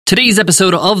Today's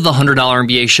episode of the $100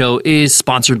 MBA Show is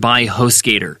sponsored by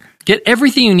HostGator. Get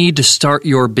everything you need to start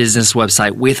your business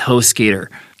website with HostGator.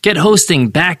 Get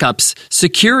hosting, backups,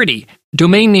 security,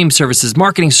 domain name services,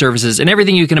 marketing services, and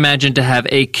everything you can imagine to have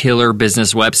a killer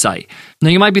business website. Now,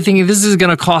 you might be thinking, this is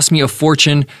going to cost me a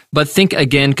fortune, but think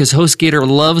again, because HostGator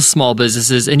loves small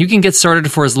businesses, and you can get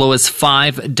started for as low as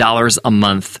 $5 a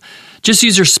month. Just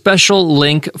use your special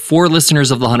link for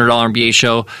listeners of the $100 MBA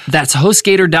Show. That's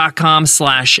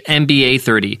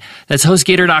HostGator.com/MBA30. That's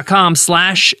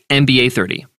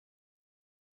HostGator.com/MBA30.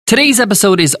 Today's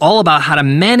episode is all about how to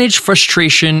manage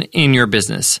frustration in your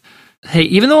business. Hey,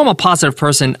 even though I'm a positive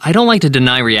person, I don't like to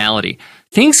deny reality.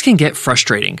 Things can get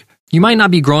frustrating. You might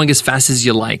not be growing as fast as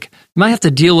you like. You might have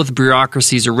to deal with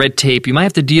bureaucracies or red tape. You might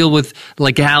have to deal with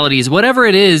legalities. Whatever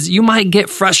it is, you might get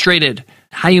frustrated.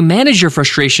 How you manage your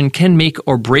frustration can make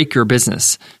or break your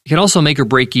business. It can also make or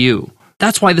break you.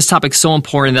 That's why this topic's so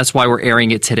important. That's why we're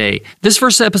airing it today. This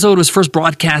first episode was first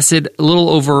broadcasted a little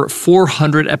over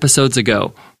 400 episodes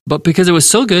ago. But because it was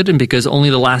so good and because only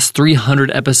the last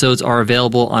 300 episodes are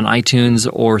available on iTunes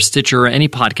or Stitcher or any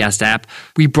podcast app,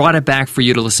 we brought it back for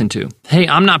you to listen to. Hey,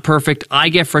 I'm not perfect. I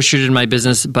get frustrated in my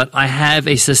business, but I have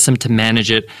a system to manage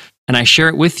it, and I share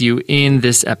it with you in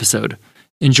this episode.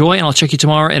 Enjoy, and I'll check you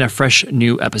tomorrow in a fresh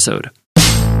new episode.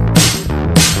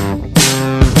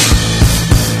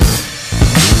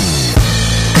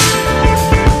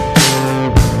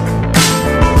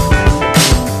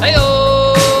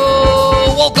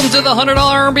 The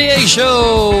 $100 MBA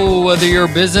Show. Whether your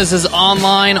business is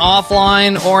online,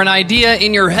 offline, or an idea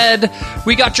in your head,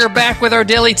 we got your back with our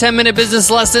daily 10-minute business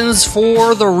lessons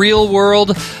for the real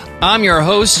world. I'm your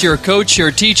host, your coach,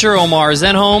 your teacher, Omar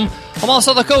Zenhom. I'm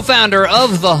also the co-founder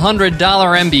of the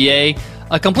 $100 MBA,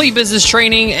 a complete business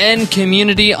training and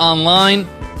community online.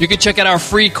 You can check out our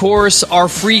free course, our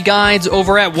free guides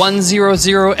over at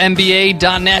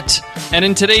 100mba.net. And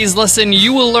in today's lesson,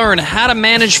 you will learn how to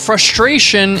manage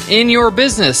frustration in your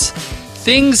business.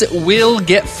 Things will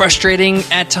get frustrating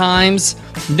at times.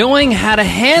 Knowing how to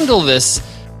handle this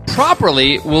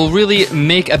properly will really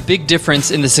make a big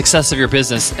difference in the success of your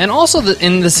business and also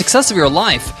in the success of your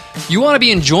life. You want to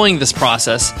be enjoying this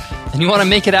process and you want to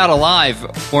make it out alive,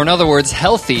 or in other words,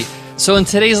 healthy. So in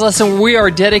today's lesson, we are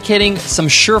dedicating some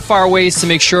surefire ways to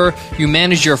make sure you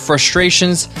manage your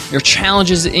frustrations, your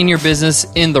challenges in your business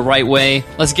in the right way.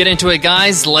 Let's get into it,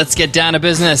 guys. Let's get down to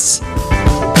business. I'm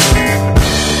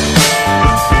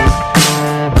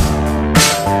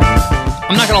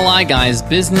not going to lie, guys.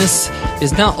 Business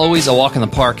is not always a walk in the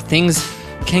park. Things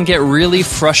can get really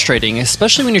frustrating,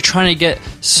 especially when you're trying to get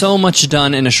so much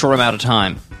done in a short amount of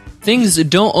time. Things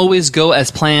don't always go as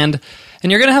planned,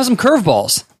 and you're going to have some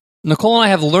curveballs. Nicole and I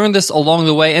have learned this along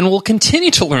the way and will continue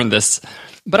to learn this.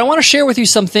 But I want to share with you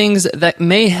some things that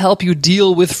may help you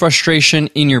deal with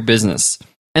frustration in your business.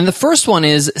 And the first one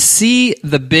is see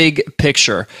the big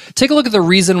picture. Take a look at the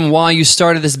reason why you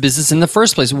started this business in the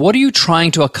first place. What are you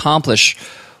trying to accomplish?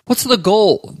 What's the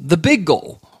goal? The big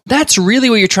goal. That's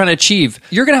really what you're trying to achieve.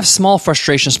 You're going to have small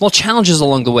frustrations, small challenges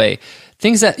along the way.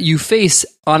 Things that you face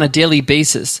on a daily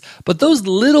basis. But those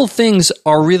little things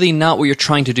are really not what you're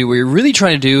trying to do. What you're really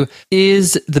trying to do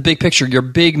is the big picture, your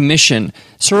big mission.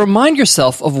 So remind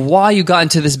yourself of why you got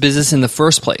into this business in the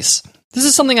first place. This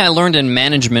is something I learned in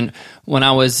management when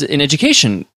I was in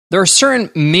education. There are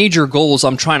certain major goals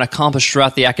I'm trying to accomplish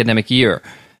throughout the academic year.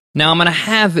 Now, I'm going to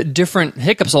have different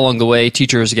hiccups along the way.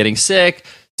 Teachers getting sick,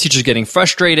 teachers getting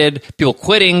frustrated, people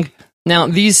quitting. Now,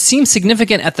 these seem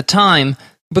significant at the time,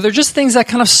 but they're just things that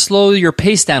kind of slow your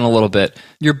pace down a little bit.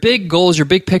 Your big goals, your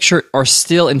big picture are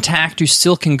still intact. You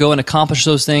still can go and accomplish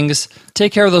those things.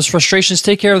 Take care of those frustrations,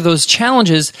 take care of those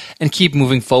challenges, and keep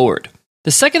moving forward.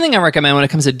 The second thing I recommend when it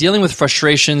comes to dealing with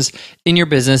frustrations in your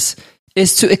business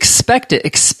is to expect it.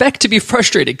 Expect to be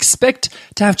frustrated. Expect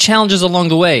to have challenges along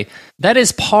the way. That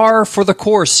is par for the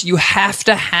course. You have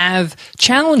to have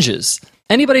challenges.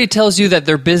 Anybody who tells you that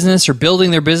their business or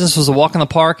building their business was a walk in the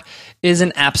park is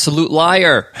an absolute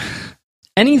liar.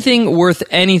 Anything worth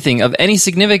anything of any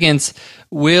significance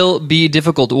will be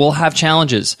difficult, will have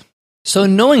challenges. So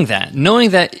knowing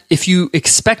that if you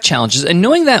expect challenges and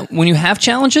knowing that when you have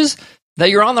challenges, that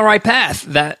you're on the right path,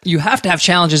 that you have to have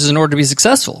challenges in order to be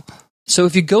successful. So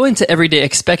if you go into every day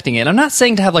expecting it, I'm not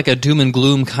saying to have like a doom and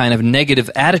gloom kind of negative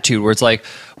attitude where it's like,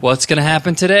 what's going to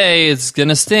happen today? It's going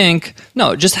to stink.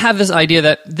 No, just have this idea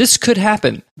that this could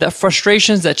happen, that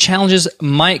frustrations, that challenges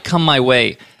might come my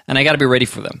way, and I got to be ready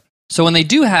for them. So when they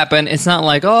do happen, it's not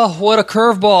like, oh, what a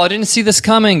curveball. I didn't see this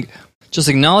coming. Just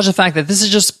acknowledge the fact that this is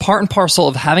just part and parcel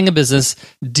of having a business,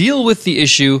 deal with the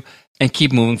issue, and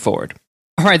keep moving forward.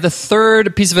 All right, the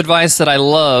third piece of advice that I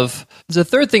love, the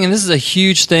third thing, and this is a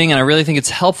huge thing, and I really think it's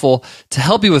helpful to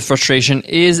help you with frustration,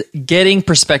 is getting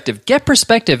perspective. Get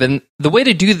perspective, and the way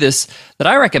to do this that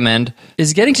I recommend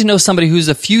is getting to know somebody who's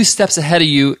a few steps ahead of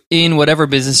you in whatever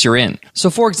business you're in.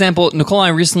 So for example, Nicole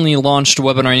and I recently launched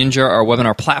Webinar Ninja, our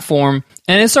webinar platform,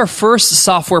 and it's our first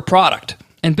software product.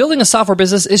 And building a software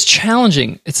business is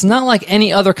challenging. It's not like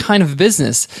any other kind of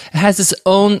business. It has its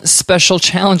own special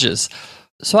challenges.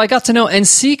 So I got to know and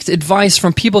seek advice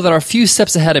from people that are a few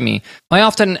steps ahead of me. I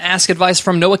often ask advice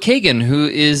from Noah Kagan, who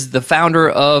is the founder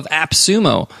of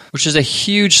AppSumo, which is a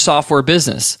huge software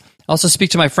business. I also speak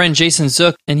to my friend Jason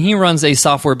Zook, and he runs a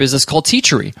software business called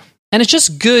Teachery. And it's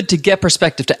just good to get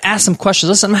perspective, to ask some questions.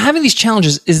 Listen, I'm having these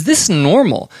challenges. Is this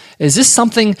normal? Is this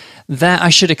something that I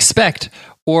should expect?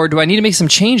 Or do I need to make some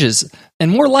changes?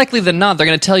 And more likely than not, they're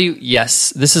going to tell you,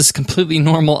 yes, this is completely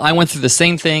normal. I went through the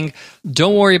same thing.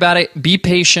 Don't worry about it. Be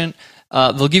patient.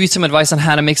 They'll give you some advice on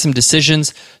how to make some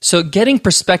decisions. So getting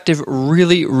perspective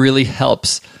really, really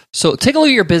helps. So take a look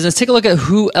at your business. Take a look at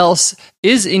who else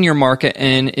is in your market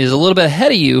and is a little bit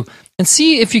ahead of you, and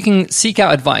see if you can seek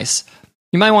out advice.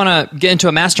 You might want to get into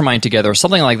a mastermind together or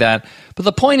something like that. But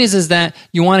the point is that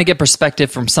you want to get perspective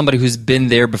from somebody who's been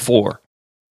there before.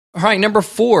 All right, number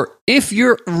 4, if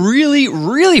you're really,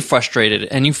 really frustrated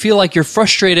and you feel like you're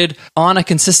frustrated on a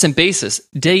consistent basis,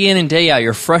 day in and day out,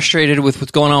 you're frustrated with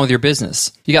what's going on with your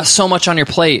business. You got so much on your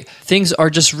plate. Things are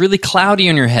just really cloudy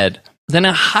in your head. Then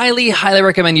I highly, highly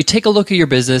recommend you take a look at your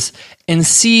business and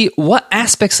see what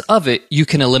aspects of it you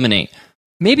can eliminate.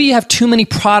 Maybe you have too many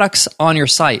products on your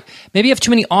site. Maybe you have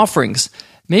too many offerings.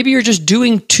 Maybe you're just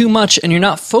doing too much and you're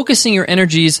not focusing your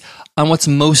energies on what's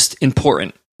most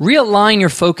important. Realign your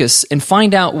focus and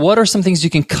find out what are some things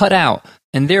you can cut out,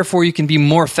 and therefore you can be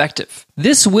more effective.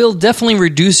 This will definitely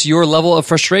reduce your level of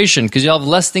frustration because you'll have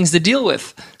less things to deal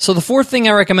with. So the fourth thing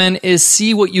I recommend is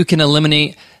see what you can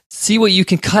eliminate, see what you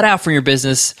can cut out from your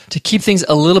business to keep things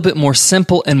a little bit more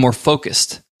simple and more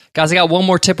focused. Guys, I got one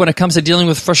more tip when it comes to dealing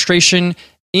with frustration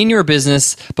in your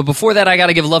business. But before that, I got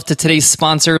to give love to today's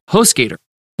sponsor, HostGator.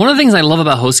 One of the things I love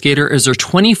about HostGator is their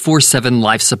 24/7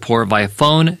 live support via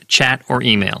phone, chat, or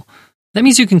email. That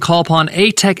means you can call upon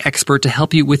a tech expert to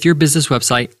help you with your business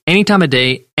website any time of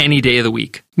day, any day of the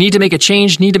week. Need to make a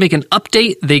change, need to make an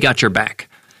update, they got your back.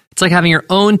 It's like having your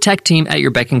own tech team at your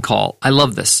beck and call. I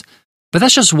love this. But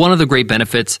that's just one of the great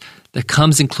benefits that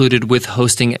comes included with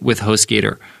hosting with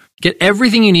HostGator. Get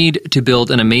everything you need to build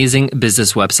an amazing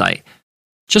business website.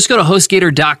 Just go to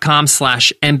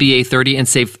HostGator.com/MBA30 and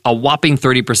save a whopping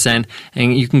 30%,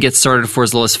 and you can get started for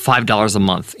as low as $5 a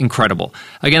month. Incredible.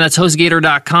 Again, that's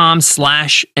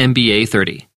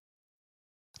HostGator.com/MBA30.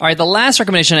 All right, the last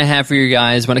recommendation I have for you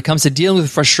guys when it comes to dealing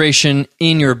with frustration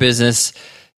in your business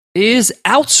is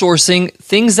outsourcing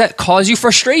things that cause you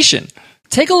frustration.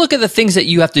 Take a look at the things that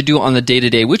you have to do on the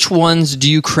day-to-day. Which ones do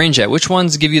you cringe at? Which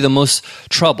ones give you the most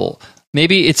trouble?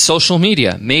 Maybe it's social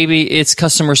media. Maybe it's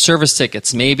customer service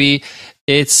tickets. Maybe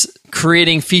it's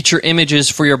creating feature images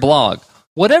for your blog.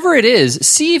 Whatever it is,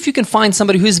 see if you can find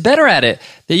somebody who's better at it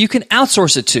that you can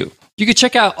outsource it to. You can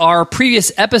check out our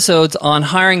previous episodes on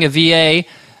hiring a VA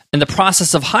and the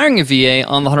process of hiring a VA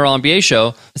on the $100 MBA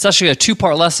show. It's actually a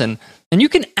 2-part lesson. And you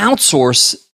can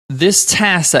outsource this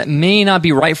task that may not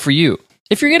be right for you.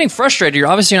 If you're getting frustrated, you're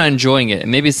obviously not enjoying it.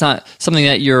 And maybe it's not something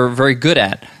that you're very good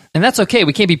at. And that's okay.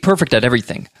 We can't be perfect at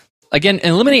everything. Again,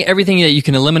 eliminate everything that you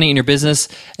can eliminate in your business.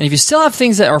 And if you still have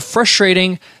things that are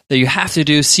frustrating that you have to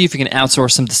do, see if you can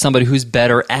outsource them to somebody who's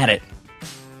better at it.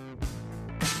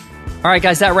 All right,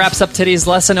 guys, that wraps up today's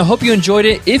lesson. I hope you enjoyed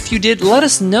it. If you did, let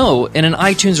us know in an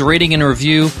iTunes rating and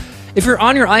review. If you're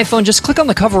on your iPhone, just click on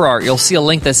the cover art. You'll see a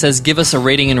link that says give us a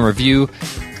rating and review.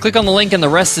 Click on the link and the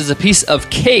rest is a piece of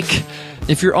cake.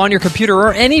 If you're on your computer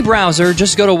or any browser,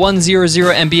 just go to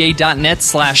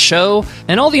 100mba.net/show,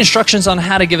 and all the instructions on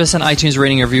how to give us an iTunes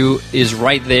rating review is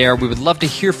right there. We would love to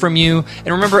hear from you. And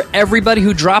remember, everybody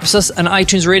who drops us an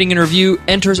iTunes rating and review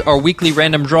enters our weekly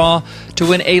random draw to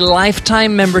win a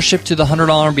lifetime membership to the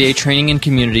 $100 MBA training and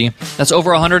community. That's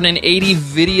over 180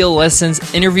 video lessons,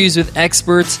 interviews with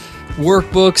experts,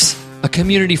 workbooks, a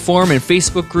community forum and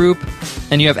Facebook group,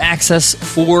 and you have access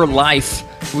for life.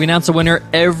 We announce a winner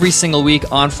every single week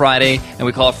on Friday, and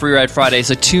we call it Free Ride Friday,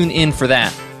 so tune in for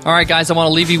that. All right, guys, I want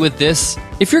to leave you with this.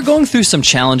 If you're going through some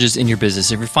challenges in your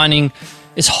business, if you're finding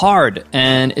it's hard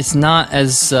and it's not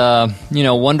as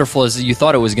wonderful as you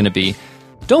thought it was going to be,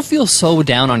 don't feel so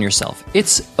down on yourself.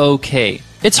 It's okay.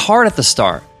 It's hard at the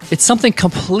start. It's something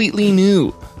completely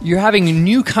new. You're having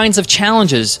new kinds of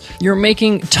challenges. You're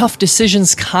making tough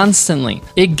decisions constantly.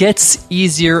 It gets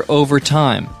easier over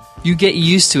time. you get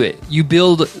used to it. You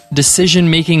build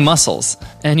decision-making muscles,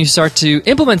 and you start to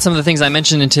implement some of the things I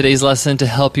mentioned in today's lesson to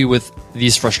help you with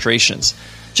these frustrations.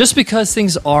 Just because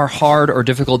things are hard or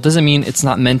difficult doesn't mean it's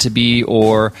not meant to be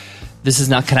or this is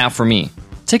not cut out for me.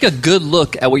 Take a good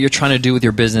look at what you're trying to do with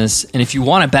your business, and if you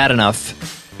want it bad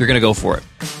enough, you're going to go for it.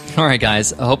 All right,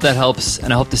 guys, I hope that helps,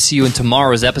 and I hope to see you in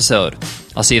tomorrow's episode.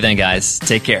 I'll see you then, guys.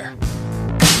 Take care.